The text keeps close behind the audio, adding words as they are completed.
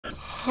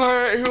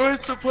Alright, who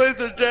wants to play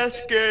the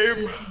death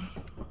game?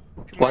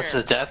 What's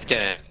the death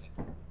game?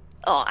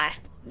 Oh,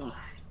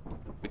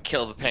 We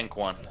kill the pink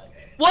one.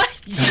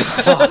 What?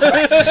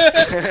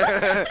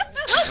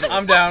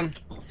 I'm down.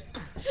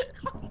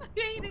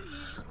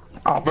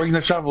 I'll bring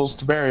the shovels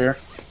to barrier.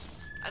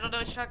 I don't know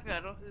what you're talking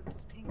about. I don't know if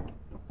it's pink.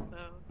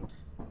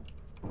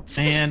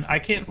 So. Man, I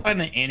can't find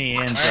the Annie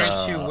Ann's Why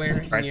aren't you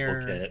wearing pretzel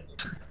your- kit.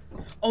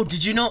 Oh,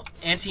 did you know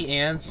Auntie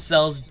Anne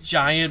sells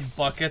giant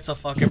buckets of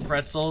fucking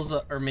pretzels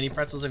or mini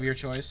pretzels of your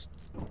choice?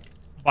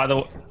 By the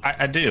way,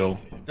 I do.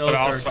 Those but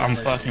are also, I'm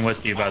delicious. fucking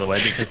with you, by the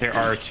way, because there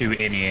are two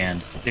Annie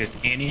Ann's. There's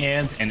Annie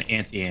Ann's and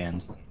Auntie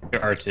Ann's.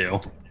 There are two.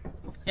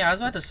 Yeah, I was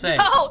about to say.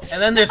 No!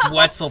 And then there's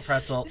Wetzel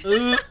pretzel.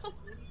 Ooh.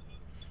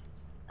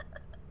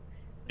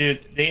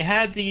 Dude, they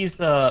had these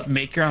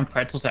make your own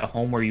pretzels at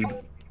home where you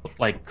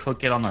like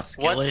cook it on a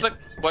skillet.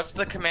 What's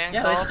the command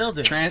Yeah, called? they still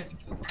do.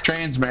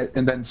 Transmit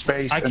and then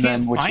space I and then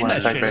can't which find one that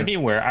I type shit in.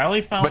 anywhere. I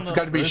only found But it's the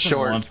gotta be frozen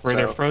short, ones where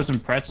they're so- frozen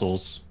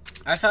pretzels.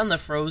 I found the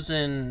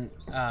frozen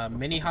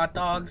mini hot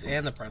dogs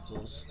and the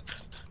pretzels.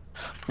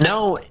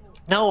 No,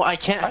 I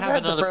can't I've have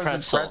had the another frozen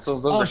pretzel.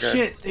 pretzels. Those Oh are good.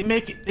 shit, they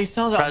make it. They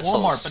sell it at Pretzels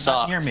Walmart, but suck.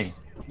 not near me.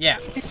 Yeah.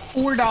 It's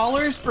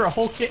 $4 for a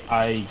whole kit.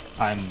 I'm.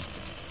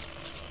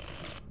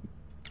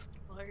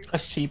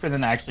 That's cheaper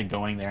than actually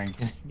going there and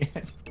getting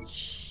it.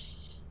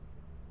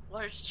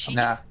 Large cheese.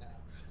 Nah.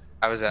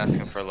 I was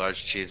asking for a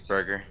large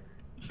cheeseburger.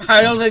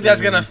 I don't think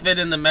that's gonna fit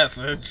in the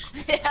message.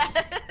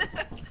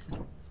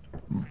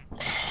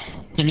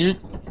 Can you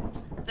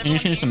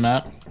change the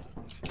map?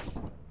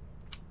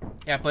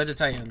 Yeah, play the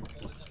Titan.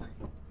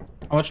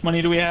 How much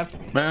money do we have?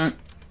 Man,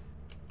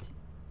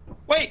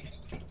 Wait!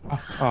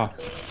 Oh,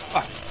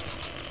 fuck.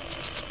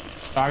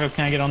 Doggo,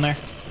 can I get on there?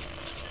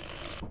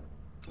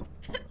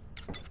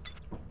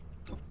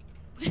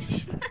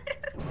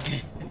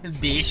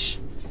 Bish.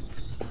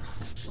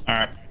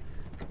 Alright,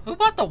 Who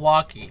bought the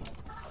walkie?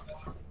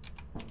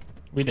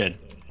 we did.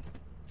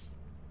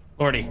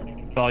 Lordy,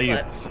 it's all you.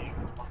 What?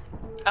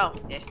 Oh,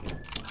 yeah.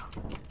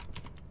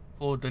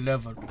 Pull the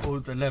lever, pull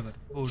the lever,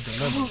 pull the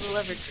lever. Move the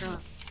lever drunk.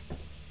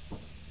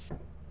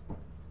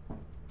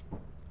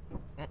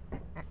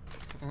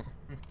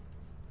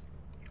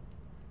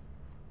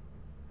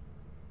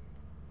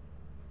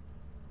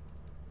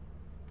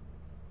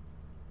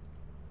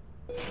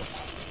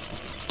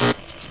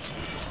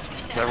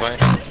 Is that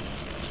right?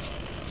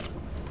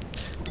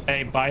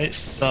 Hey, buy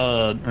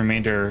the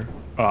remainder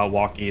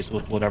walkies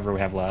with whatever we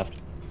have left.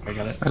 I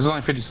got it. there's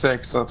only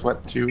 56, so that's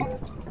what, 2? I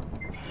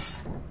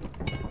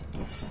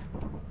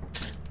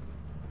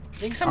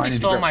think I somebody need to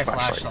stole grab my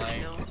flashlights.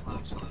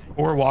 flashlight.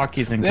 4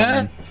 walkies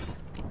Yeah.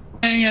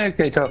 incoming. Yeah,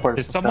 okay, teleport.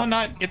 Did someone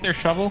not get their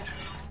shovel?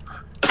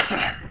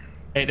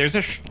 Hey, there's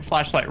a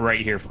flashlight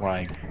right here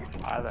flying.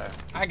 Hi there.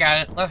 I got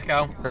it. Let's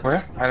go.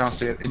 Where? I don't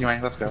see it. Anyway,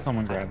 let's go.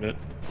 Someone grabbed it.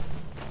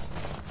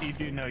 You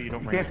do know you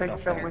don't bring stuff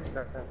there.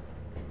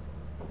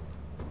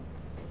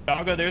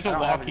 Doggo, there's a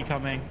walkie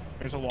coming.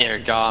 There's a walkie. You're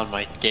gone,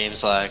 my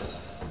game's lag.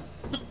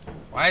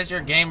 Why is your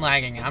game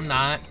lagging? I'm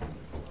not.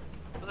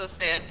 I was gonna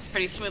say, it's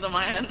pretty smooth on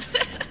my end.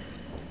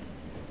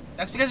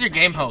 That's because you're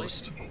game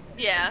host.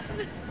 Yeah.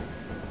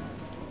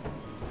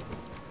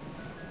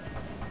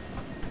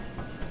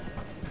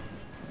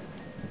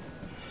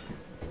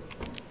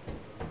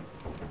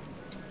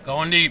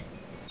 Going deep.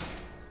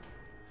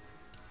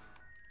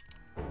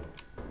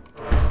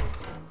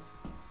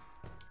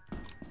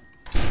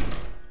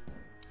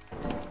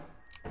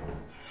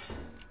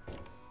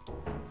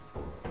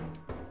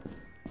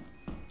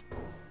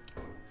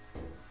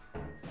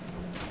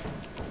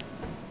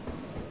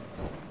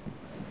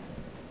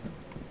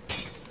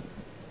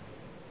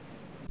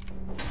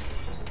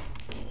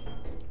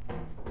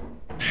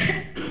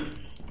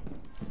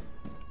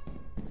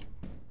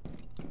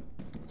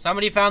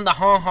 Somebody found the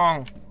hong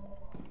hong.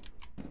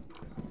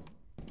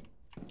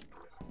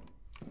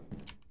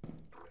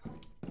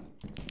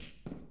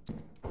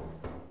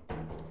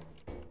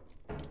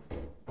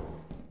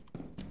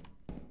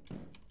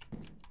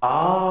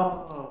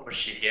 Oh, was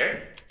she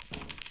here?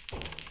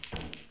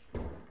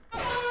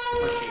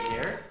 Was she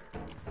here?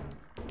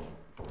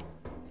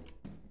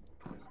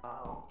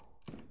 Oh.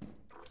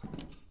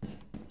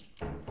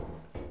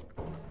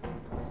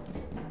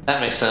 That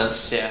makes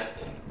sense, yeah.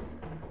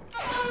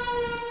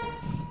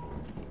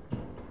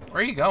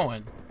 Where are you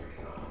going?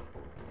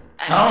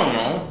 I don't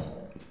know.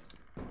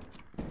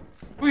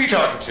 Who are you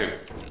talking to?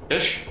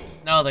 Fish?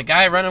 No, the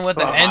guy running with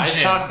the Who am I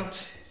engine. talking to?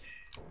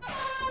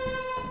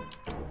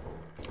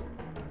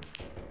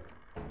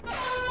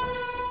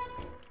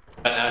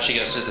 But now she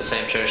goes to the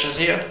same church as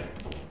you?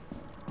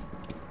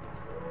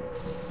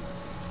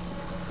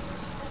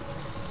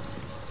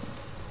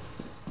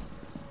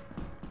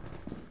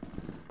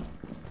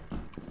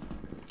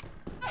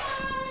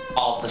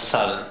 All of a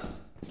sudden.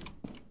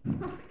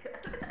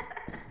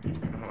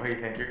 Where do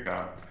you think you're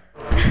going?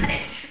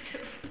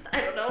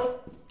 I don't know.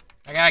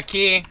 I got a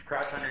key.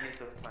 Crouch underneath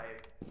this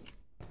pipe.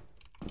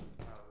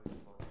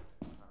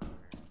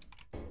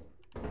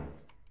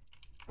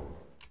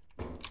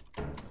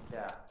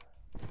 Yeah.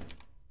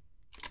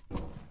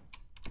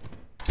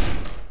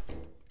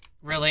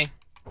 Really?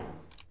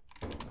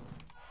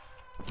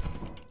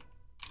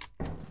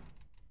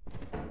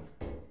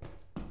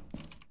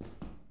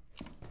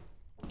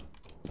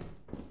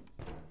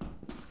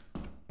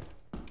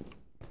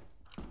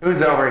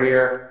 Who's over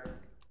here?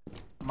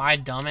 My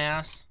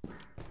dumbass.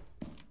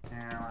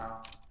 Yeah,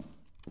 well.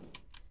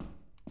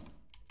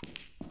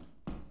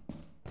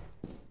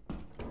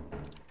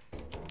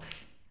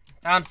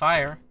 Found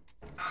fire.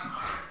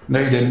 No,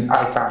 you didn't.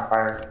 I found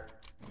fire.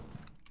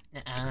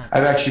 Nuh-uh.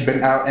 I've actually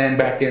been out and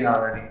back in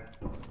already.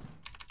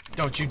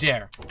 Don't you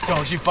dare.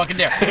 Don't you fucking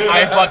dare.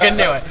 I fucking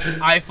knew it.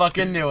 I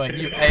fucking knew it,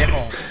 you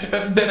a-hole.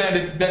 That's dead end.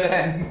 It's dead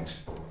end.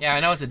 Yeah, I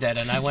know it's a dead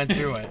end. I went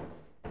through it.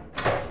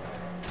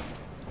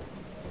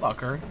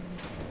 Fucker.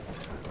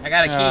 I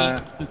got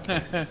a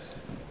key.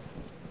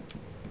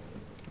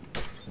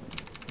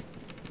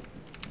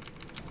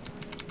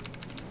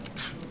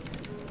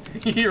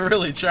 You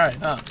really tried,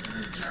 huh?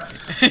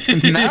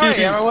 No, I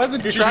am. I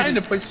wasn't trying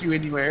to push you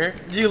anywhere.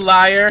 You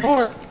liar.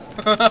 Or...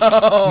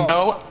 Oh.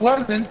 No, it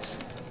wasn't.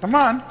 Come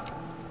on.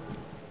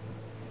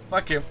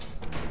 Fuck you.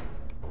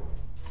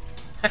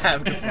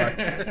 Have good fuck.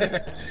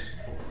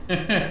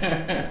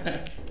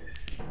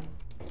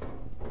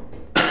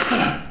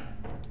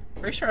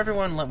 Pretty sure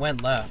everyone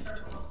went left.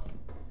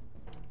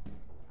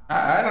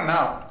 I don't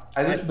know.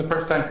 This is the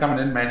first time coming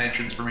in main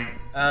entrance for me.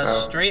 So.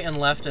 Straight and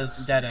left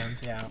is dead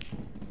ends, yeah.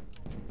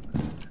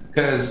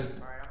 Because...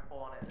 Alright, I'm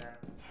pulling it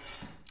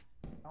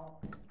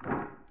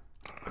then.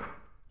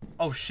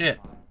 Oh shit.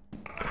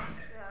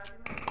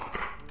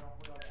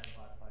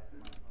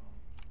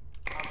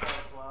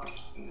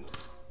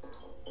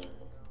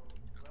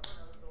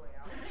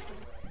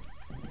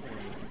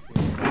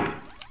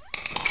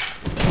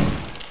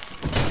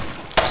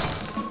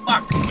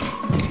 Fuck!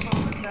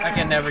 I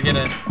can never get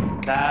in.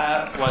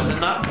 That was a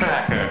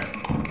nutcracker.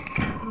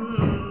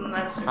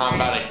 That's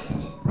Buddy.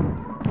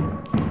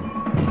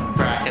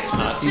 Brackets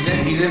nuts.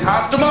 He's in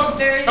hostile mode.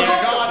 There you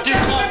Yeah, go. go on, dude,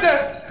 come on.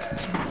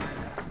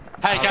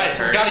 Hey guys,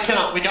 we gotta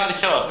kill him. We gotta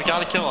kill him. We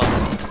gotta kill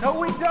him. No,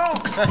 we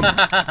don't.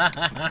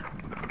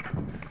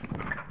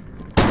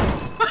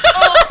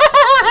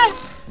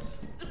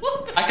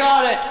 I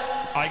got it.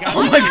 I got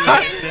Oh it. my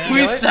god! We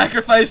Really?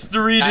 sacrificed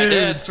 3 I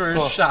did. dudes for a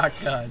Cool.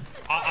 shotgun.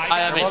 I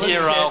am a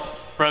hero.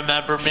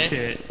 Remember me?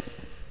 Shit.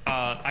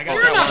 I got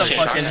You're that not one a shit.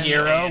 fucking Shotgun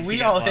hero. and We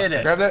he all got hit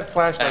it. Grab that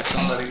flashlight, Yes.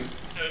 somebody.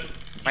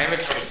 My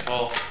inventory's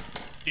full.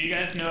 Do you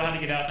guys know how to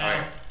get out now?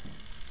 Alright.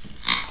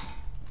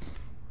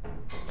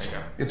 There you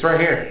go. It's right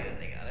here.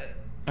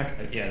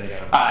 Okay, yeah, they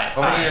got it. Alright.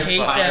 Over I here. hate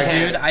Fine. that,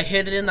 dude. I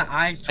hit it in the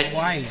eye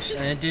twice,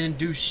 and it didn't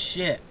do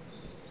shit.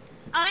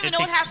 I don't even It know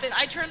what takes- happened.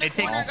 I turned the It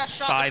corner, got takes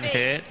shot 5 in the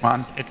face. hits. Come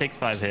on. It takes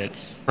 5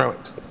 hits. Throw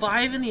it.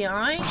 5 in the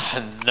eye? I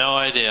had no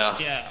idea.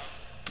 Yeah.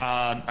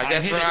 I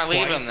guess hit we're it not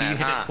leaving twice, then, You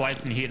hit huh? it twice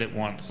and he hit it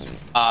once.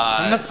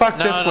 Come the fuck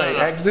no, this no, way. no.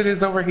 Exit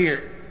is over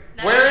here.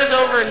 Where is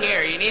over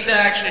here? You need to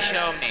actually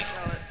show me.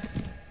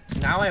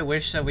 Now I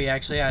wish that we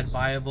actually had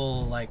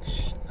viable, like,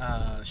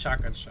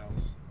 shotgun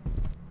shells.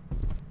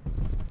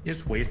 You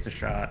just waste a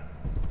shot.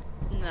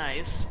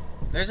 Nice.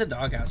 There's a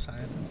dog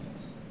outside.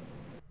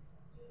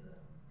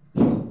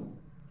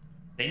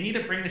 They need to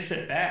bring the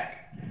shit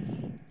back.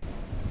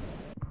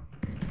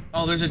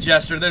 Oh, there's a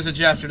jester, there's a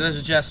jester, there's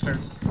a jester.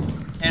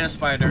 And a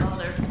spider. Oh,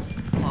 they're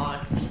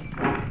fucked.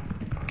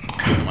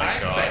 Oh my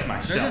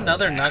god. There's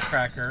another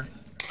nutcracker.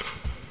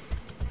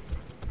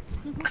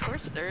 Of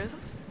course there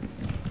is.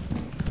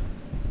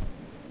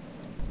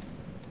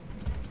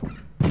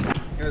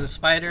 There's a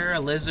spider, a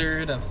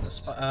lizard,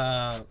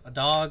 a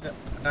dog,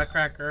 a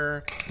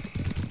nutcracker.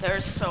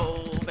 There's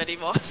so many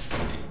moss.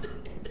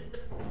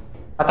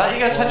 I thought you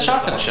guys had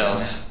shotgun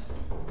shells.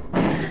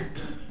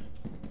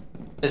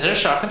 Is there a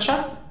shotgun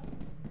shell?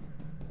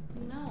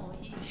 No,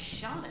 he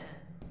shot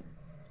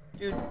it.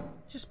 Dude,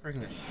 just bring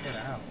the shit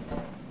out.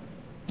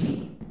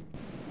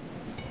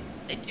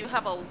 They do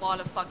have a lot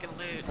of fucking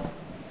loot.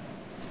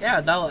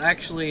 Yeah, that'll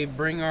actually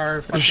bring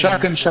our fucking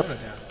shotgun shell. quota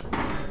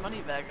down.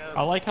 Money back up.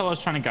 I like how I was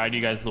trying to guide you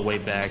guys the way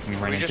back and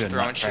we ran We into just a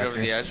throwing shit over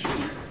nutcracker. the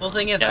edge. Well, the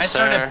thing is, Yes, I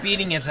started sir.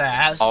 beating its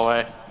ass,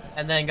 Hallway.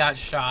 and then got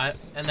shot,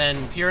 and then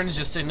Kieran's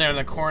just sitting there in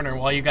the corner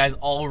while you guys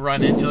all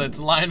run into its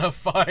line of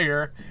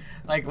fire.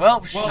 Like,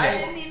 well, shit. I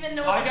didn't even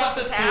know what I the got fuck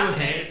the was 2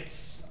 happening.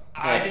 hits.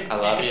 I Hey, didn't I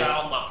love think you.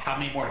 about like, how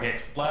many more hits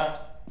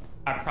left.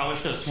 I probably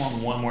should have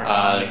swung one more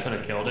time. I could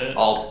have killed it.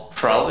 I'll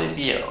probably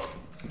be out.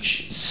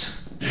 Jeez.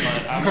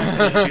 But I went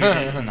for the 2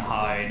 hits and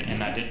hide,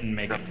 and I didn't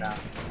make it down.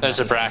 There's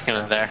a bracken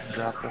in there.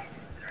 Drop it.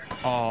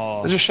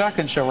 Oh, There's a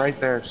shotgun shell right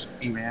there,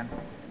 E-Man.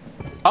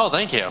 Oh,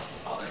 thank you.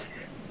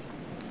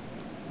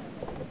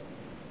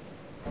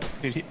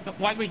 dude,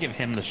 why'd we give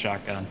him the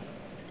shotgun?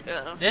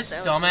 Yeah, This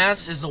that was-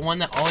 dumbass is the one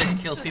that always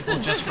kills people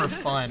just for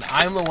fun.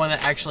 I'm the one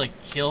that actually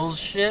kills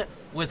shit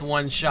with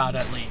 1 shot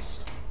at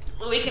least.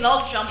 We can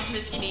all jump him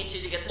if you need to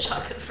get the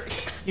shotgun for you.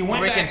 He Or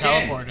went we can back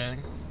teleport in.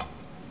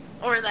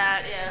 Or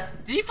that, yeah.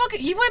 Did he fucking?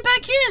 He went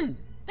back in.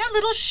 That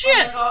little Oh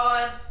shit. my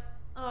god.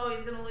 Oh,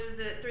 he's gonna lose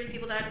it. 3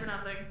 people died for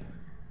nothing.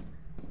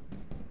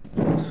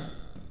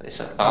 They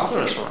said in. thought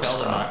there was Sell more the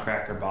stuff.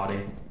 nutcracker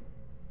body.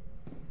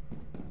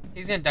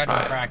 He's gonna die to a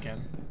Alright.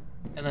 Kraken.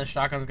 And the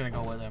shotgun's gonna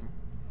go with him.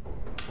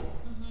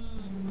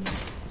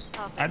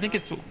 I think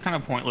it's kind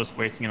of pointless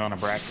wasting it on a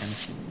Bracken.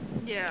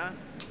 Yeah.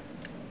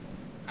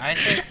 I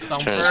think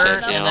Thumper Trying to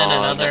say and then no.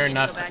 another Go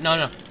nut. back No, in.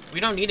 no. We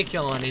don't need to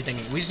kill anything.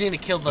 We just need to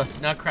kill the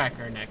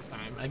Nutcracker next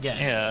time. Again.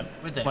 Yeah,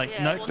 With it. like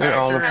Yeah, well, Nutcracker.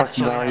 all the Nutcracker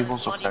fucking is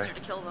valuables, a lot okay. easier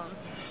to kill them.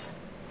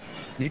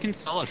 You can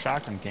sell a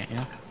shotgun, can't you?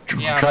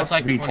 Yeah, that's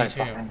like Reed type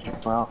 22. behind you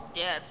as well.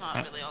 Yeah, it's not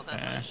really all that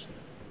Yeah. much.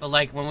 But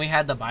like when we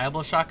had the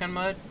viable shotgun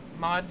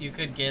mod, you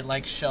could get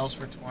like shells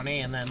for 20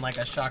 and then like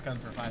a shotgun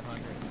for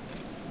 500.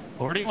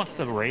 Lordy wants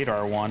the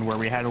radar one where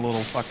we had a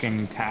little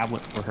fucking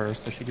tablet for her,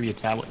 so she could be a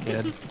tablet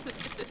kid.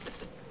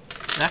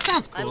 That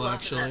sounds I cool, love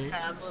actually. that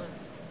tablet.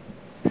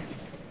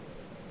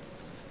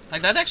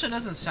 Like that actually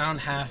doesn't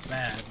sound half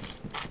bad.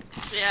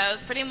 Yeah, it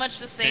was pretty much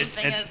the same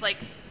thing it's- as like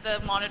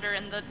the monitor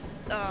and the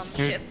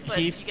Dude, ship, but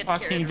he you get to carry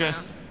fucking it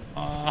just,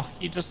 around.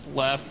 he just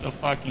left a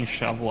fucking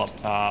shovel up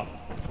top.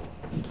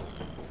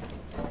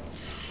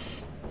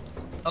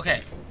 Okay,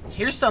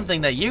 here's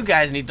something that you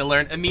guys need to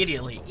learn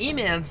immediately.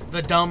 E-Man's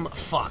the dumb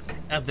fuck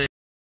at this.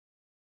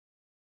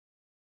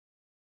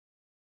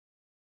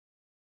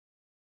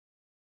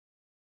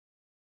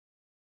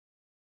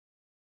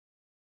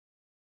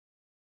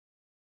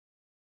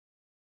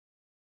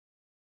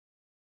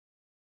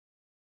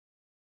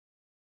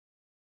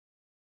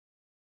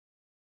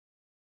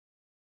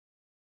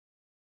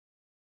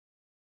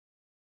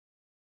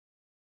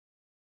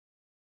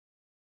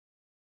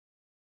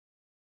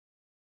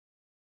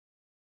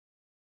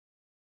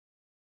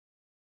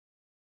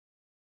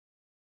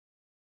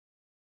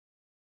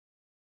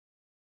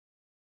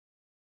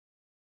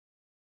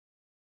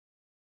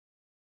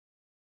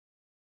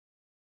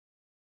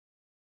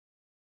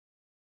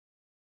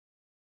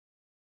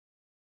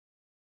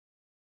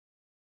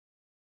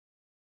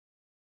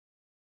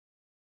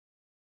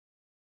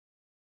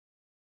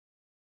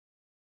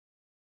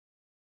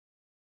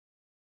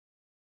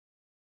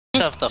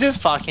 Of the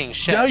Just- fucking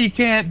shit. No, you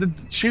can't.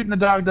 Shooting the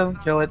dog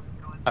doesn't kill it.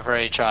 I've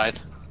already tried.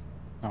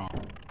 Oh.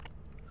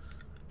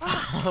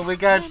 We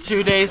got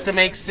 2 days to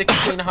make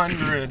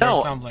 1,600 or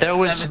No, something. there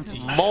was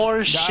 17. more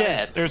Guys,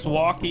 shit. there's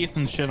walkies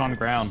and shit on the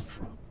ground.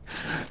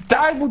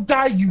 Die will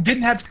die. You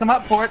didn't have to come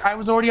up for it. I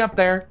was already up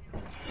there.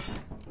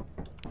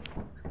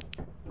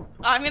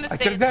 I'm gonna I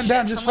stay could've at the gone ship.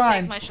 down just Someone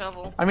fine. take my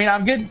shovel. I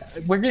mean,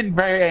 we're getting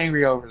very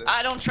angry over this.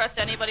 I don't trust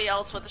anybody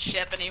else with the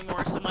ship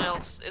anymore. Someone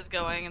else is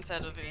going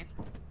instead of me.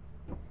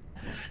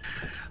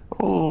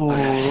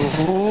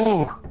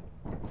 Ooh.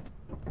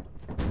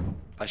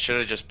 I should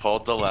have just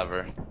pulled the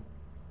lever.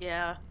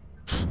 Yeah.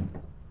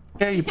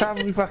 Yeah, you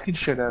probably fucking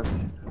should have.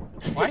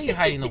 Why are you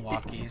hiding the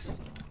walkies?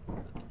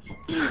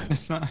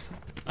 It's not.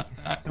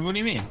 What do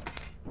you mean?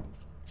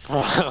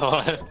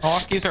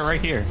 Walkies are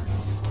right here.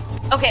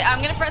 Okay,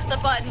 I'm gonna press the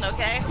button,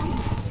 okay?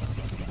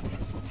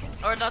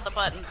 Or not the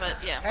button, but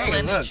yeah, Hey, we're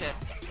landing look. ship.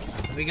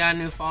 We got a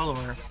new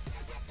follower.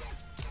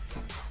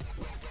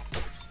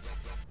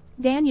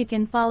 Dan, you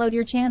can follow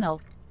your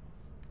channel.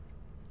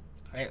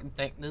 I didn't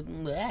think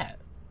that.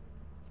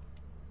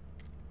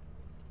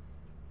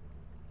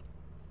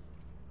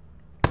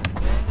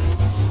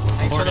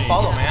 Thanks for the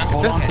follow, man.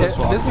 Hold on to This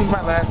walkies. is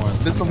my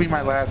last. This will be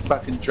my last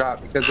fucking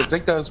drop because if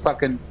it goes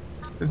fucking,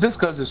 if this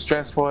goes as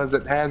stressful as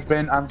it has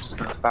been, I'm just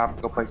gonna stop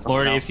and go play something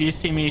Lordy, else. if you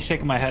see me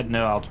shaking my head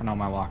no, I'll turn on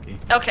my walkie.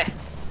 Okay.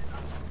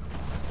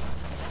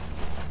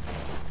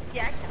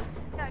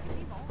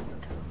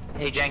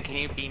 Hey Jen, can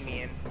you beam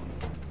me in?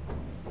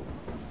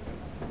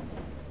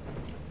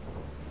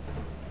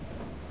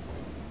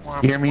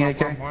 You hear me,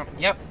 AK?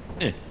 Yep.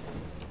 Yeah.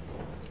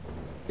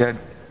 Good.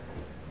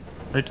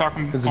 Are you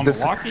talking Is it on the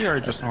this- walkie or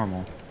just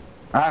normal?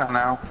 I don't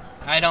know.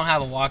 I don't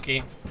have a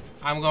walkie.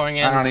 I'm going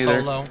in I don't either.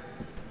 solo.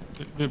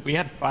 Dude, we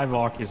had 5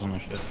 walkies on the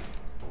ship.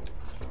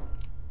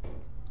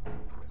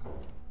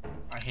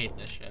 I hate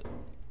this shit.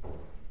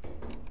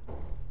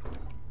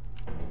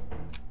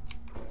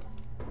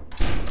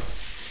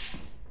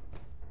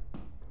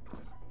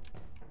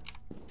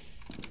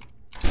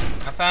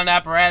 I found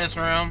apparatus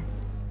room.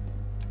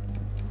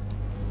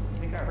 I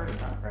think I heard a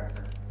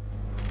nutcracker.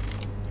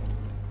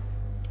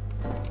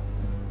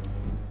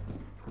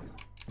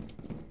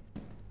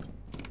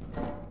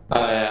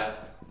 Oh yeah.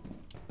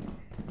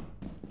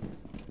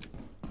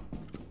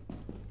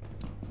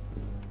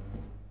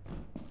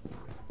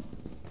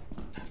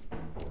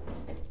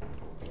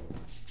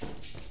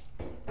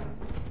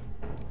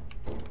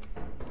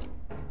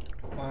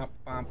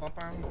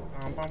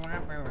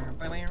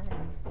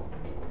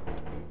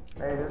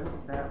 Hey, this is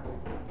nasty.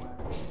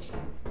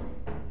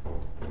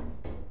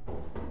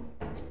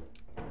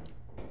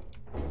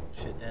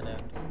 Shit, dead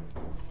end.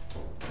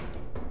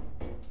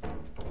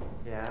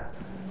 Yeah.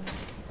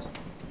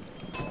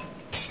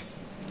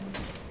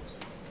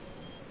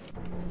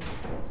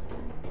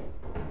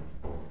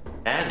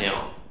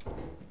 Daniel.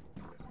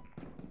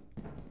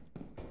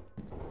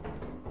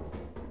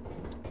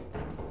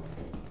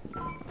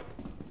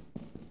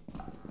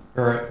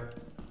 Alright.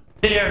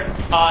 Here,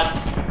 on.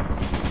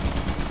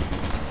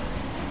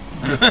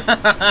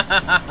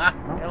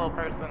 Hello,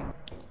 person.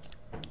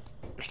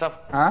 Your stuff.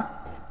 Huh?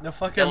 The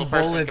fucking Yellow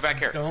person, bullets get back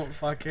here. don't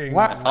fucking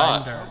What?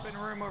 render. Open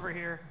room over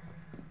here.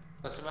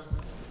 What's about?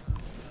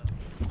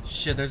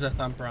 Shit, there's a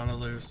thumper on the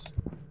loose.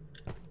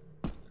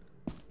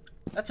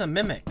 That's a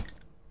mimic.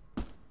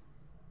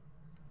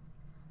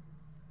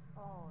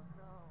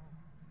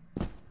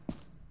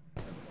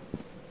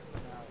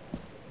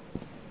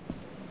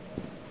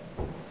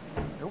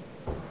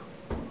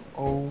 Oh.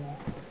 Oh.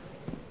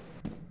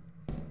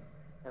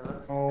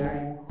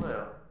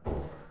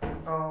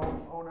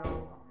 Oh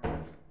no.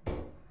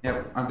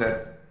 Yep, I'm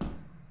dead.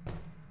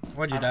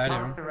 What'd you die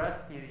To to?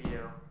 rescue you.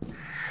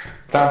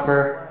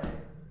 Thumper.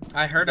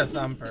 I heard a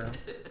thumper.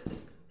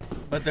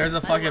 But there's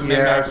a fucking mimic.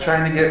 Yeah, I was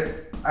trying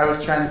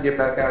to get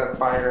back out of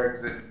fire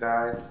exit and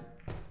died.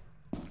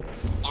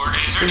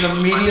 There's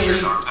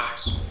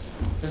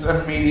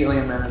immediately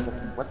a minute.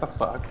 What the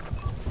fuck?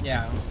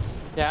 Yeah.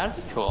 Yeah,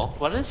 that'd be cool.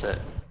 What is it?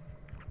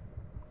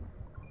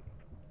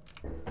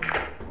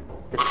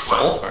 It's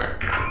sulfur.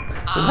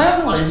 Does it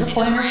have a laser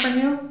pointer for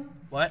you?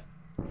 What?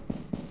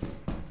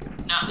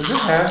 Does it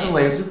have the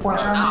laser pointer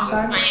on the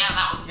side?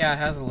 Yeah, it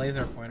has a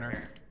laser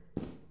pointer.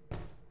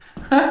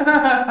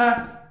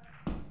 But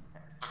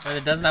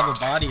it doesn't have a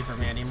body for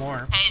me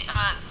anymore. Hey,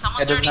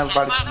 someone's It doesn't already have a hit,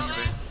 body by for the me way.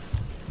 either.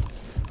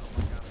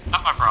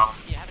 Not my problem.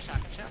 Do you have a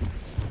shotgun shell?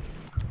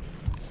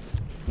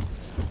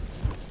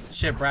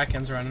 Shit,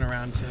 Bracken's running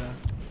around too.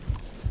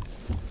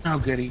 Oh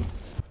goody.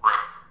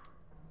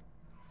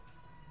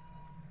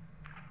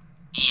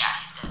 Yeah,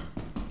 he's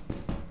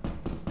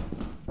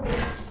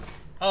dead.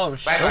 Oh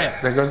shit.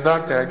 There goes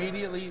dog tag.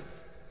 Immediately.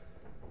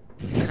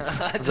 Was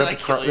that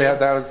the yeah,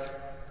 that was.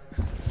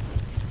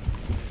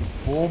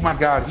 Oh my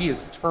god, he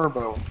is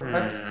turbo.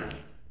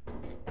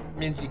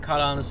 Means you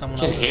caught on to someone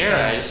I can else's hear it,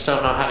 I side. just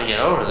don't know how to get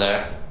over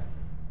there.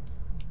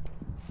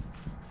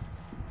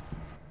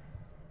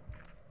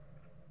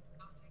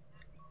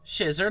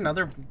 Shit, is there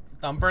another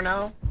thumper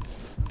now?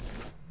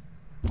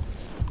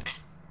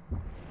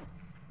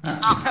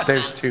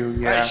 There's two,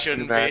 yeah. I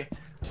shouldn't too bad. be.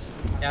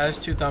 Yeah, there's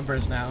two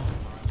thumpers now.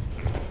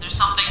 There's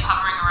something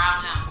hovering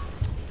around him.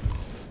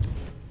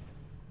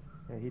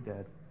 Yeah, he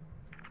dead.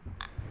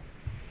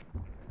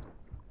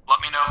 Let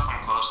me know if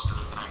I'm close to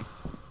the thing.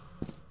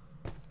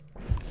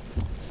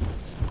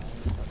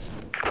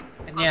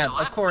 And yeah,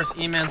 of course,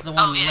 E-Man's the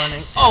one Oh, yeah.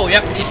 running. Oh,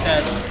 yep, he's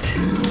dead.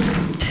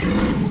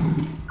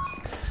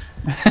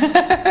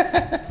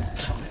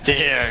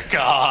 Dear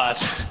God.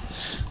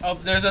 Oh,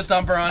 there's a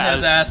thumper on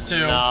his ass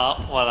too.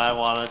 Not what I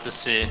wanted to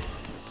see.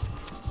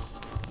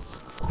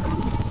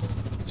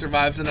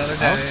 Survives another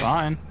That was day.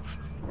 fine.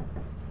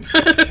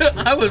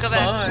 I was Go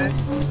back.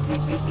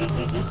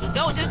 fine.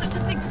 Go, there's a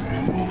thing.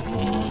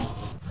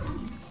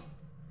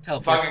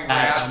 Teleport Fucking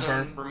that grabs thumper.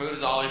 him,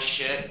 removes all his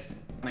shit.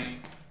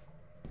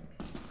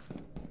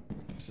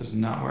 This is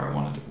not where I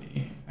wanted to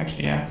be.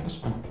 Actually, yeah, that's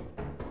fine.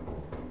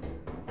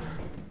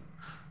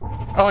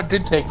 Oh, it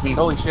did take me.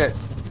 Holy shit.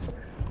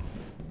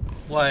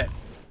 What?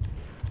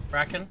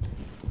 Bracken?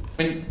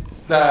 When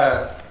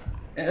the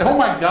oh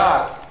my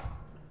god,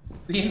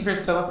 the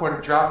inverse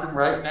teleporter dropped him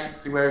right next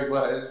to where he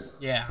was.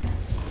 Yeah.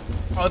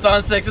 Oh, it's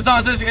on 6. It's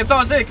on 6. It's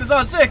on 6. It's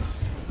on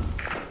 6.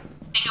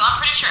 Bingo, I'm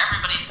pretty sure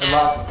everybody's I dead.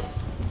 lost.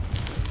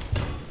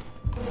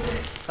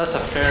 That's a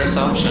fair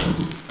assumption.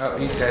 Oh,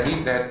 he's dead.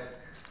 He's dead.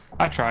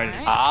 I tried it.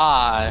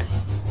 I.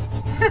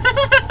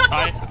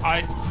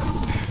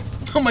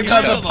 Oh my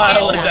god, still the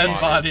pile of alive. dead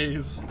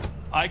bodies.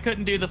 I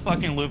couldn't do the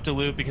fucking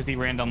loop-to-loop because he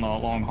ran down the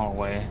long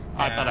hallway.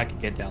 I Yeah. thought I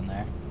could get down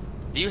there.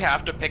 Do you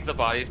have to pick the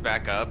bodies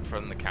back up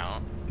from the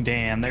count?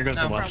 Damn, there goes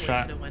No, the last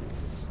shot.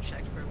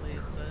 Checked for late,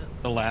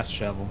 but... The last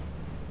shovel.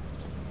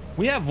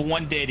 We have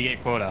 1 day to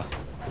get quota.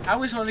 How are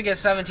we supposed to get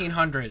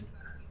 1700?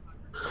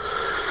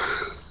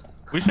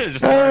 We should have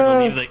just told her to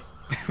leave the.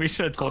 We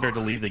should have told her to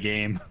leave the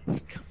game.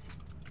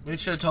 We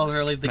should have told her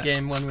to leave the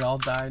game when we all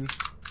died.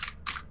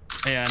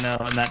 Yeah, I know,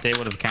 and that day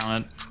would have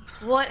counted.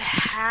 What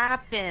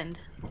happened?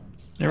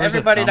 There was a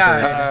Everybody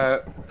thumper.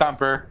 died.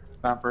 Thumper.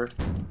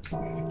 Oh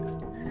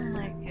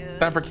my god.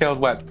 Thumper killed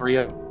what? 3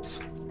 of us?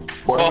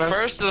 4 Well, of us?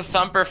 first the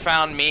thumper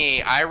found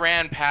me. I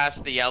ran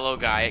past the yellow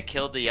guy. It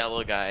killed the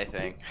yellow guy, I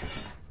think.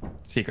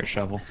 Secret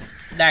shovel.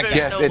 That guy.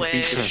 Yes, no it way.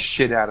 beat the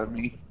shit out of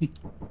me.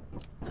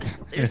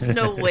 There's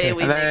no way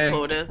we And make then-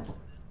 quota.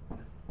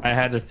 I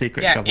had a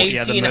secret Yeah, shovel.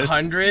 Yeah, the most.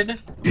 1800?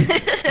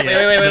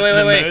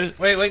 Yeah,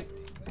 Wait.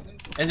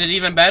 Is it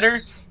even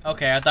better?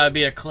 Okay, I thought it'd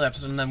be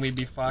Eclipse and then we'd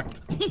be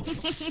fucked.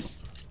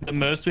 The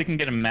most we can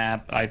get a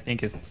map, I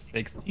think, is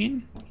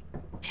 16.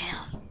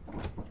 Damn.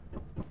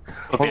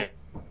 Okay.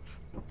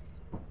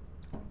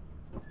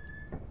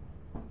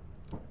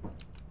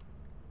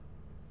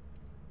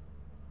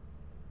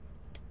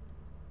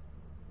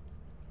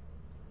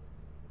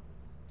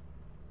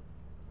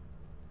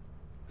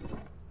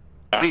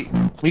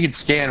 We can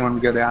scan when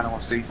we go down and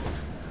we'll see.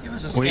 Give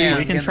us a We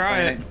scan. can the try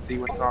planet it. and see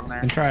what's on there.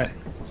 And try it.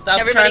 Stop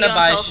Everybody trying to on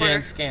buy teleporter. shit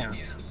and scam.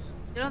 You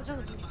don't tell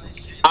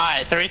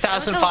Alright,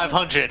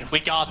 3,500. We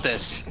got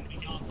this.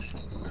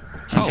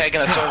 I'm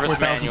taking a service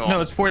 4,000 manual.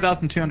 No, it's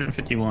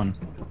 4,251.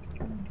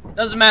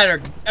 Doesn't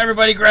matter.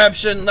 Everybody grab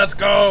shit and let's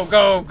go,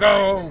 go,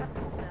 go.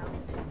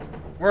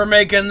 We're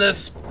making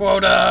this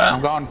quota. I'm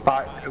going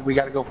fire. We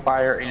gotta go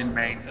fire in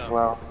main as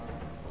well.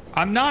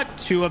 I'm not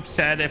too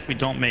upset if we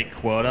don't make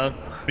quota.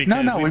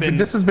 Because No,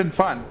 this has been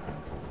fun.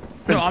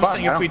 No, I'm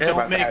saying if we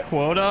don't make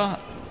quota,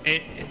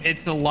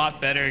 it's a lot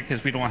better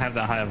because we don't have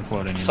that high of a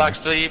quota anymore. Sucks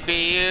to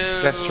be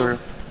you. That's true.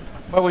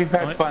 Well, we've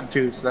had fun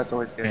too, so that's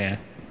always good. Yeah.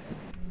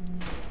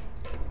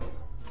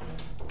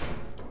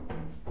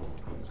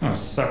 It's gonna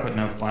suck with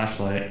no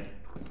flashlight.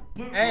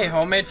 Hey,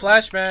 homemade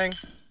flashbang.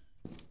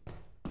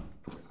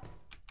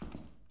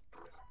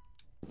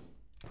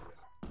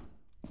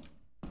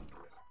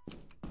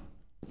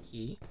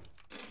 Key.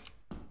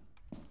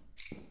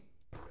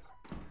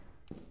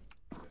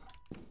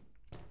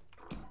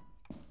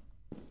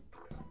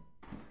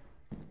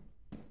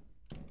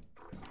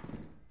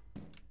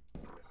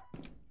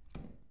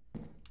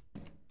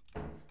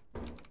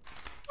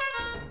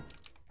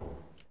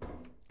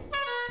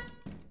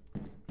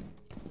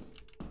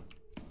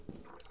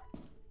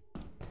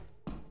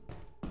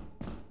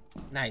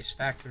 Nice,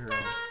 factory room.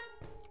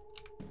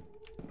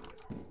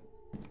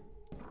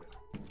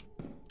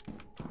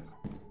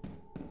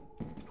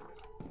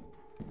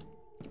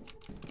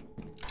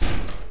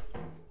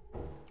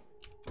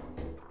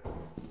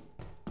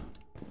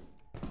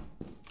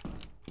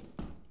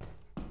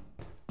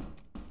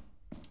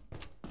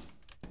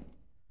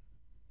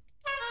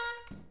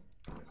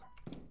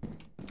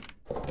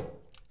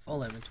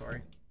 Full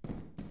inventory.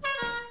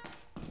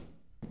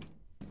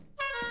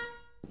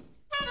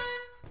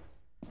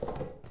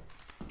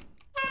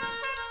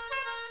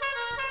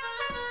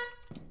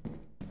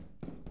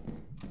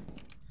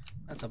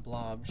 That's a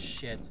blob.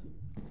 Shit.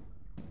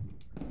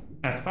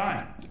 That's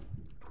fine.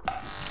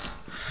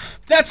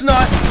 That's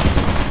not.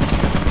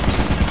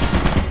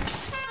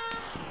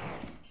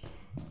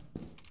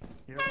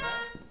 You okay?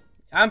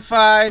 I'm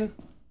fine.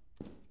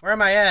 Where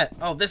am I at?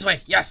 Oh, this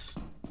way. Yes.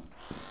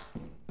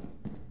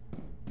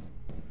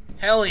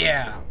 Hell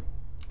yeah.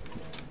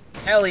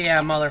 Hell yeah,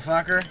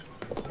 motherfucker.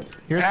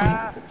 Here's some.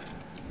 I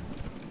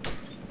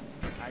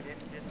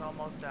didn't just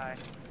almost die.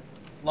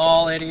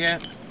 Lol,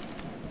 idiot.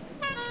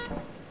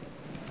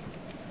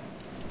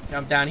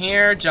 Jump down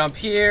here, jump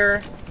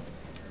here,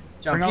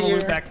 jump Bring all the here.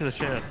 loot back to the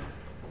ship.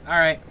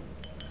 Alright.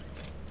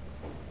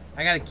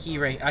 I got a key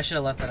right. I should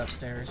have left that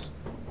upstairs.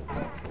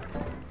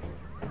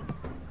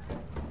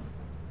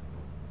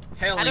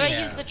 Hell How do yeah.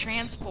 I use the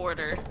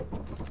transporter?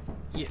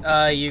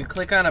 You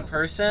click on a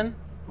person.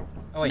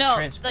 Oh wait, No,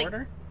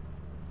 transporter?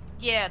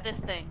 Yeah, this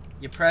thing.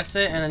 You press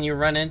it and then you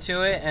run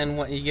into it, and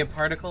when you get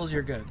particles,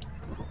 you're good.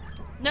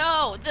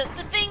 No, the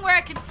thing where I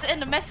can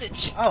send a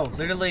message. Oh,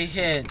 literally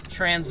hit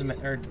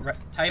transmit, or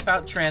type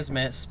out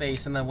transmit,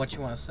 space, and then what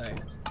you want to say.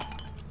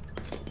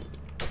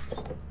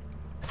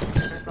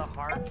 There's a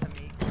heart to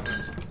me.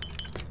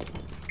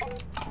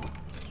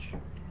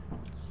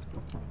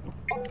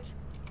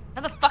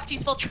 How the fuck do you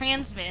spell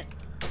transmit?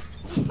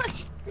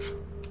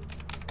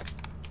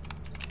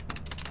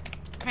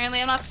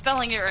 Apparently I'm not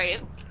spelling it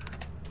right.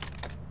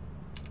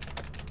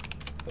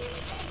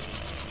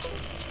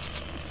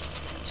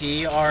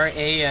 Transmit.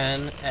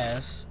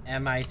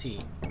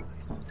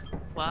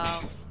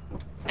 Wow.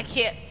 I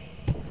can't.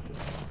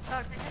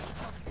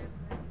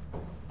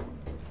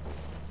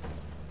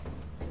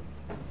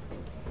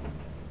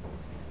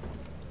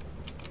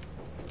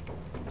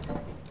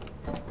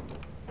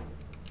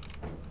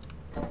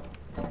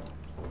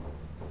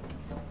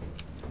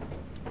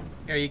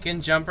 Here, you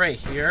can jump right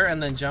here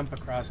and then jump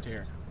across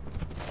here.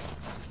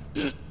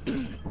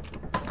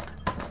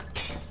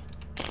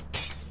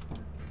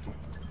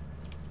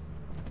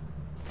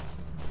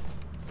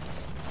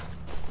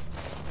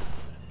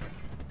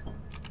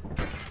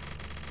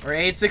 We're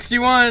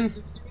 861.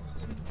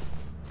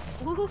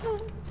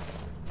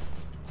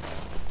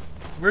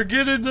 We're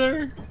getting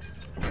there.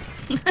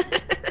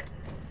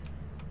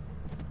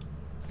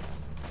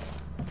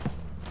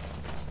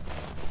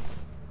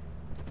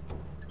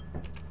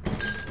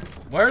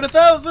 We're at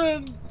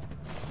 1,000.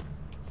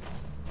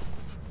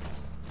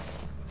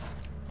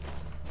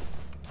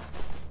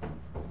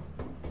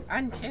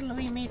 Until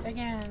we meet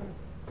again.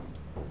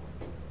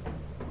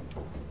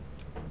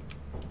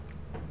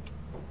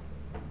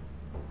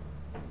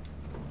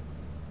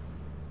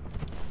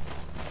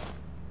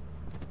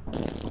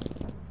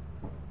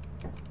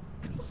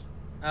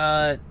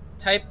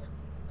 Type,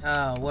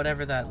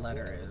 whatever that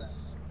letter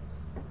is.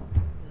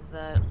 Who's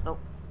that? Oh.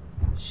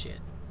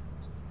 Shit.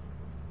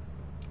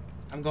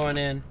 I'm going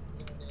in.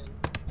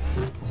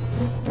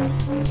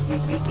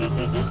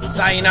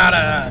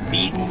 Sayonara,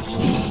 bitch.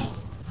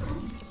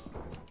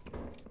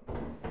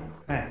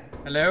 Hey.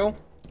 Hello?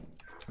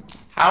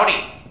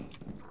 Howdy.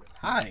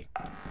 Hi.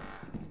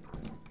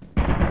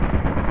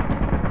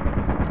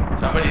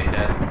 Somebody's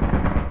dead.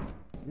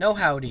 No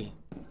howdy.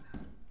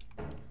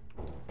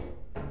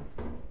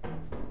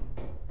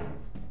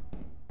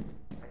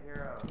 I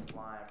hear a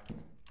slime.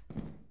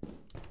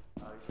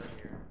 Oh, he's right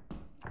here.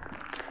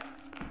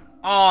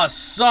 Aw,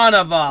 son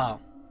of a...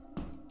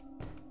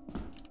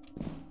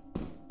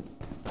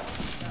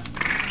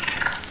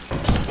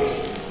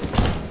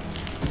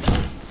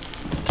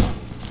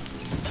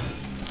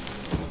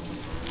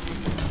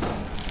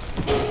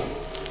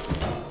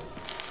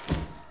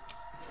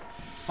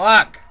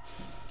 Fuck!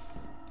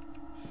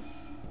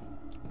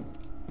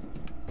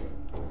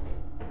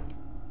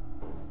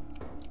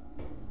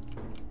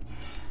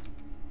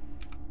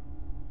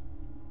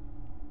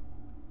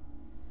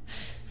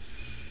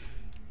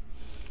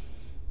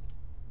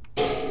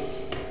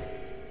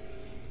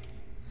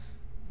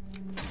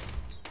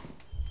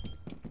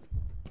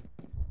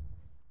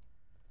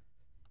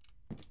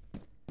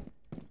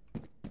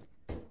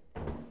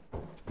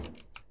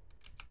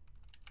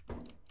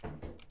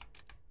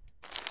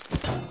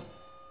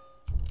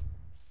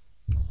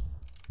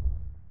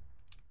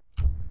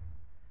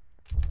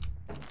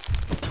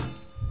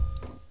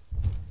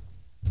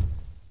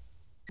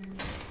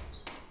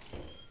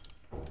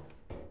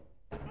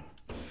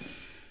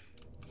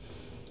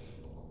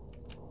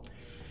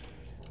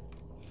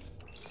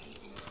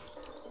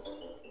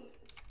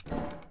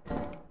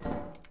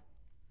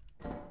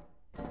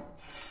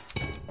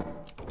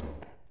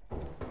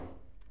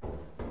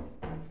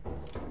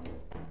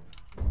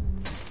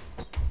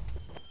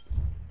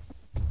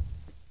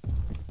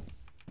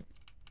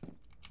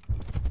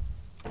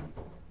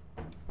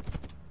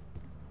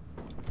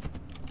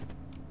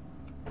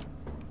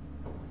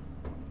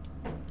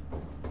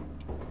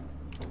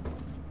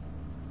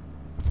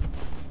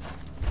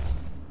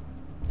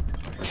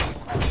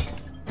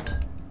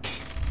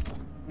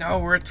 No,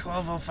 we're at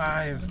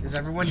 12:05. Is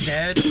everyone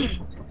dead?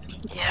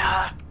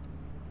 Yeah.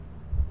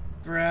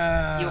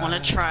 Bruh. You wanna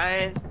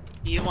try?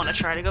 You wanna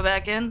try to go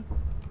back in?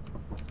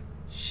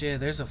 Shit,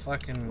 there's a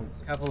fucking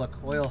couple of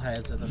coil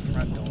heads at the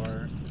front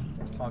door.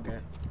 Fuck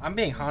it. I'm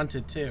being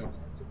haunted too.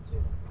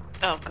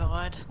 Oh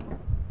god.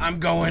 I'm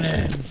going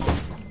in.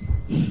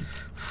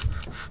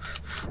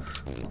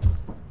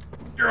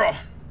 Yeah.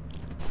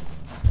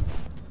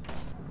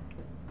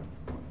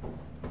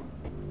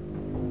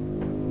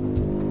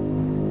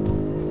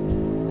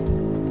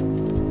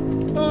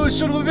 Oh,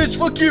 son of a bitch,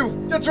 fuck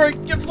you! That's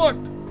right, get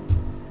fucked!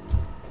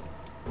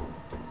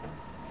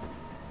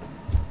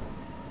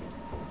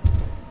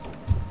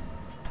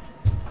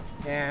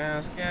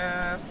 Gas,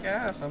 gas,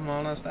 gas, I'm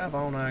gonna step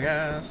on the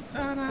gas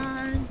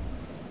tonight.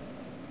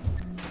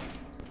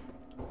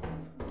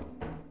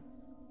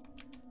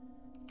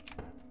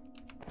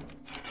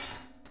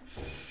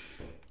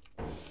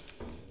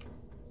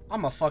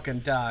 I'ma fucking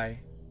die.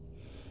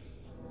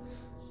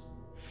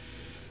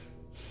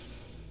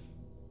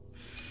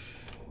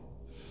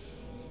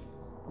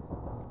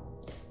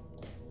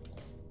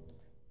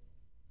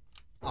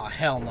 Oh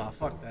hell no,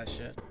 fuck that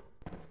shit.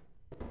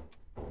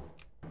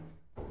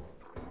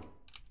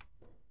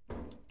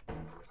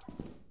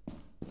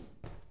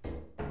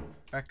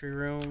 Factory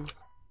room.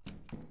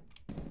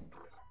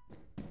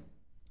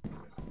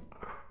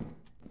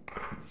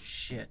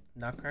 Shit,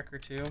 Nutcracker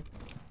too.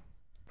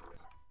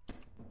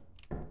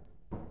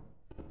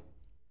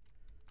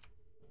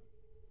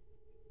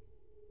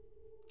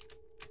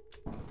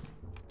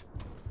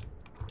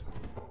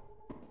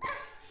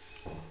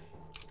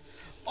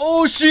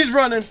 Oh, she's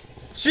running.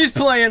 She's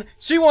playing.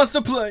 She wants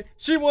to play.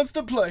 She wants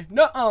to play.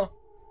 Nuh-uh.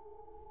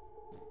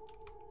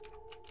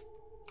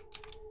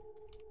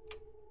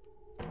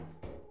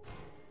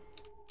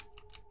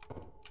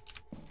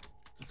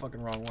 It's the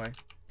fucking wrong way.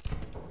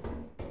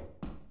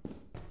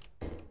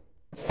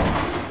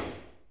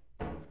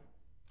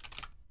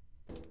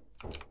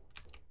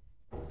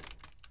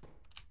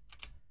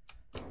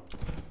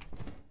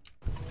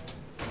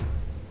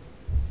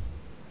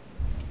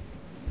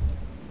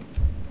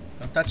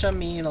 Don't touch on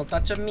me, don't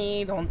touch on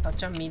me, don't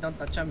touch on me, don't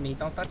touch on me,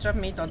 don't touch on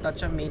me, don't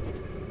touch on me.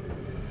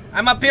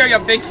 I'm up here, you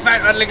big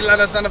fat ugly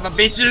little son of a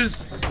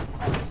bitches!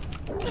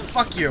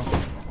 Fuck you.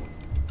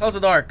 Close the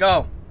door,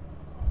 go.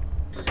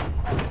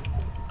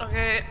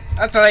 Okay.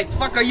 That's right,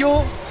 fuck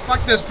you,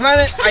 fuck this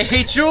planet, I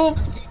hate you,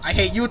 I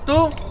hate you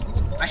too,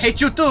 I hate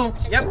you too.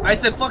 Yep, I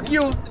said fuck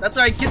you. That's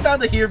right, get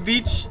out of here,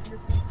 bitch.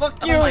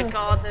 Fuck you. Oh my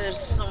god, there's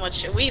so much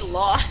shit. We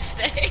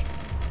lost, eh?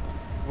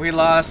 We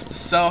lost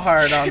so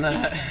hard on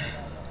that.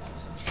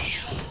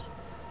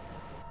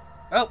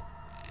 Oh.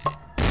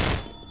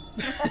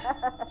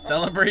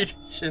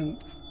 Celebration.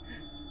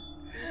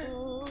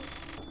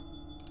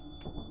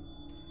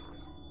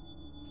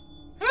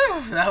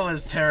 Whew, that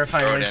was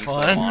terrifying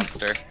fun.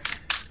 Monster.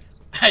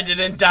 I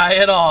didn't die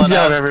at all, and Good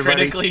I job, was everybody.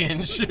 critically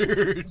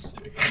injured.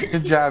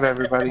 Good job,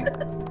 everybody.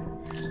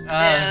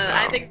 Yeah,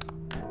 I think.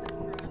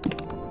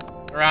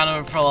 Round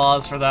of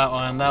applause for that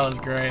one. That was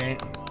great.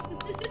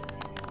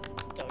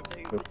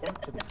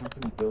 Report to the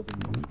company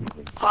building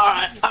immediately.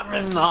 Alright, I'm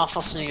in the office.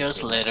 I'll see you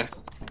guys later.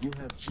 You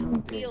have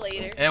 0 See you days.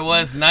 later. It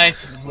was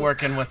nice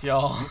working with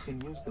y'all. You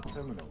can use the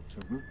terminal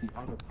to route the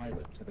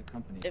autopilot to the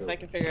company If I building.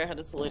 can figure out how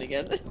to salute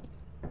again.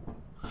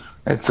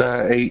 It's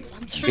 8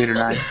 or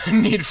 9.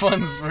 Need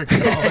funds for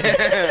college.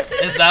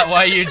 Is that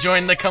why you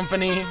joined the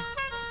company?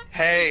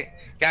 Hey,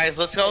 guys,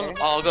 let's go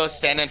all go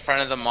stand in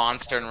front of the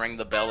monster and ring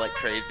the bell like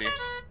crazy.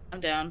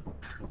 I'm down.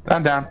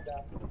 I'm down.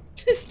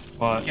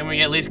 What? Can we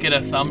at least get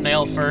a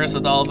thumbnail first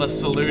with all of us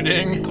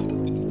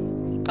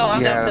saluting? Oh,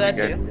 I'm Yeah, down for that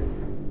that'd be too.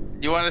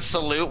 You want to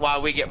salute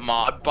while we get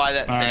mobbed by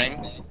that Alright.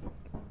 thing?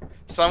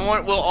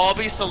 Someone will all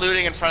be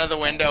saluting in front of the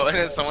window, and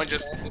then someone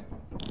just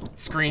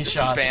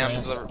Screenshots. Spams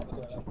it.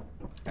 the.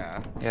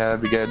 Yeah. Yeah,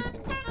 that'd be good.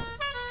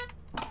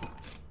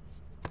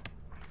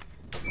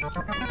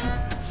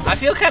 I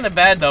feel kind of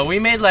bad though. We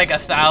made like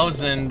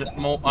 1,000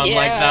 on like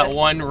Yeah. that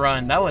one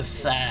run. That was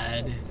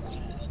sad.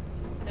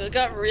 It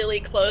got really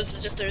close.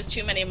 It's just there was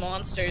too many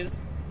monsters.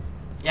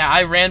 Yeah,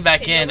 I ran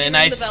back Hey, in nobody and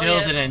I ring the bell still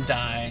yet. didn't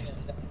die.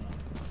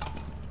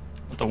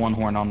 Put the one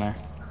horn on there.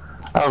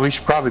 Oh, we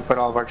should probably put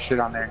all of our shit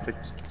on there.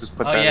 Just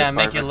put Oh that yeah, as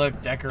make part it of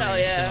look decorational. Oh,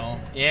 yeah.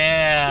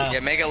 Yeah. Yeah,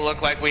 make it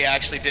look like we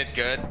actually did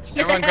good.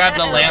 Everyone grab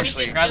the lamps.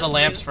 Actually, Grab the just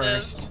lamps lose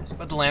this. first.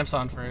 Put the lamps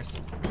on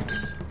first.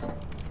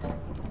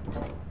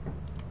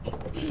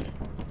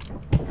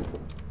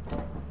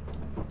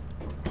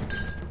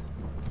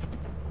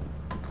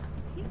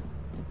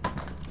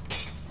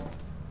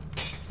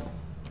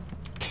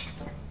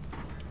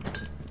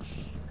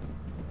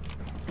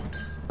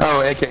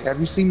 Oh, AK, have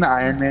you seen the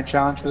Iron Man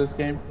challenge for this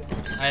game?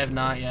 I have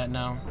not yet.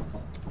 No.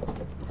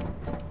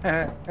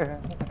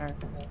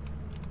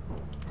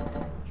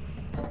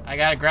 I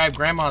gotta grab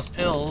Grandma's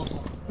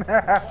pills.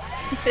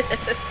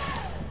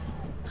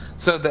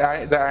 So the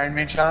Iron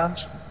Man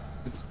challenge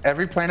is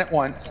every planet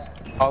once,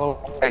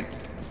 all the way.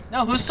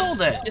 No, who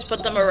sold it? Just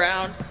put them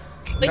around.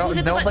 Wait, No, don't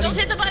hit the button. nobody- Don't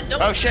hit the button.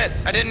 Don't. Oh shit!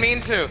 I didn't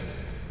mean to.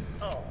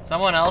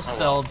 Someone else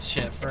sold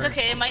shit first. It's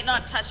okay. It might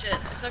not touch it.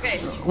 It's okay.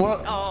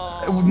 Well,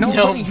 Oh. nobody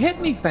No. hit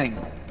anything.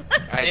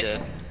 I It-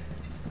 did.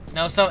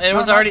 No, so it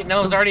was already it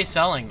was already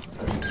selling.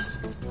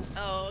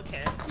 Oh,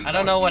 okay. I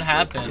don't know what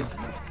happened.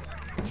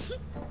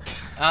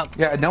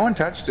 Yeah, no one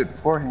touched it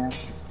beforehand.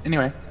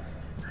 Anyway.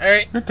 All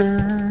right,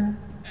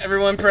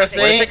 everyone press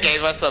What if A. it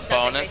gave us a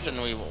bonus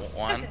and we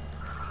won?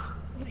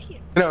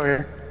 Get over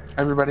here,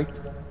 everybody.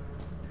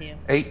 Yeah.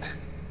 8.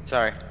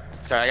 Sorry,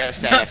 I gotta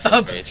stand next to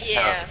Stop. the page.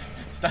 Yeah.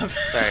 Stop.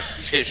 Sorry,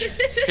 scooch,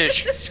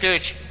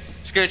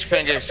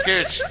 finger,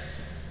 scooch.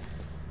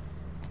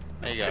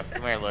 There you go.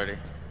 Come here, Lordy.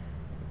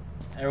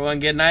 Everyone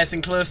get nice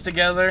and close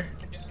together.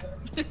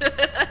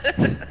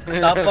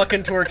 Stop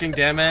fucking twerking,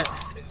 damn it.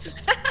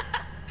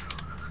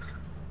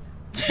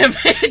 Damn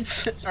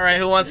it! Alright,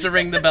 who wants to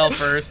ring the bell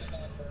first?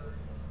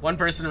 One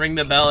person ring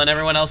the bell and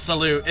everyone else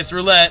salute. It's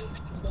roulette.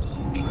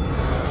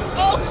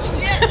 Oh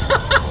shit!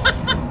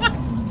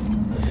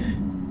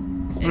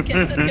 It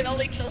can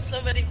only kill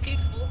so many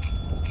people.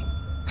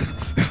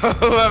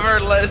 Whoever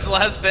is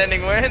last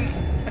standing wins.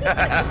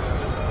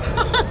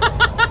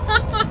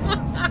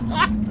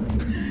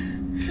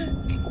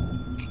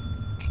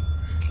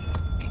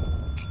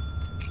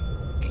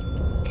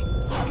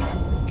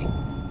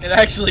 It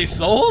actually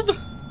sold?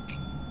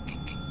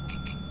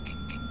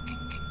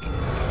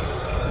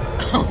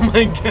 Oh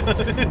my god.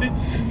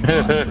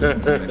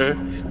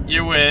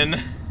 You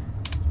win.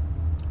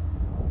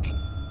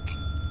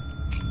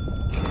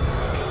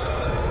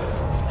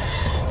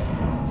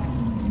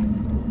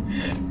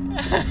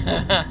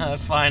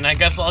 Fine, I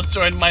guess I'll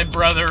join my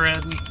brother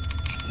in.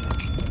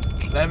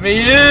 Let me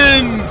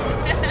in!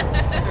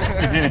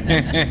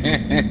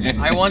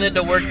 I wanted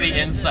to work the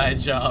inside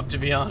job, to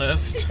be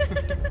honest.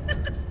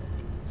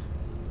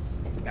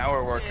 Now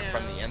we're working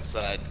from the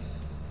inside.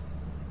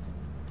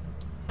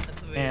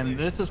 That's amazing. And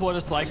this is what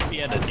it's like to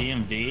be at a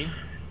DMV.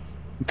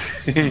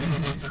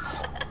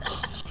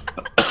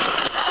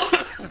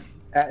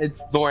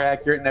 It's lore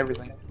accurate and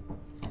everything.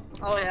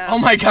 Oh yeah. Oh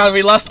my god,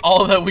 we lost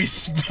all that we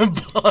spent.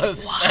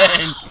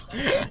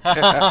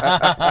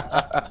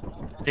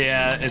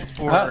 Yeah, it's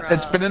for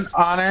It's been an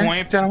honor,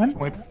 Point. gentlemen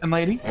and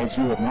lady.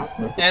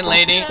 And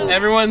lady,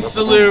 everyone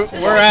salute.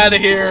 We're out of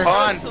here. Come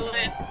on,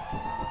 Excellent.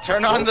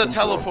 turn on the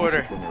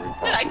teleporter.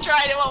 I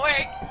tried. It won't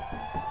work.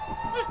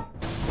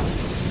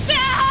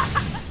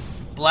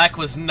 Black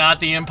was not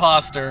the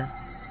imposter.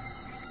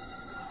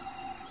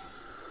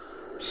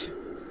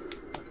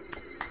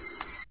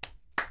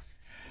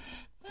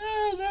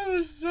 Oh, that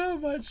was so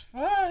much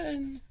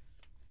fun.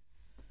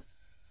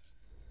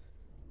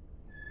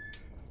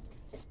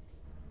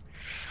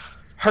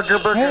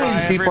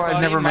 Hey, people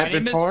I've never My met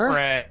name is before.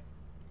 Brett.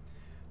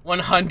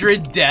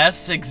 100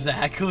 deaths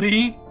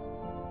exactly.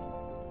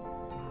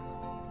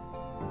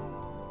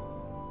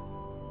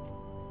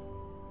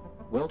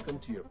 Welcome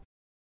to your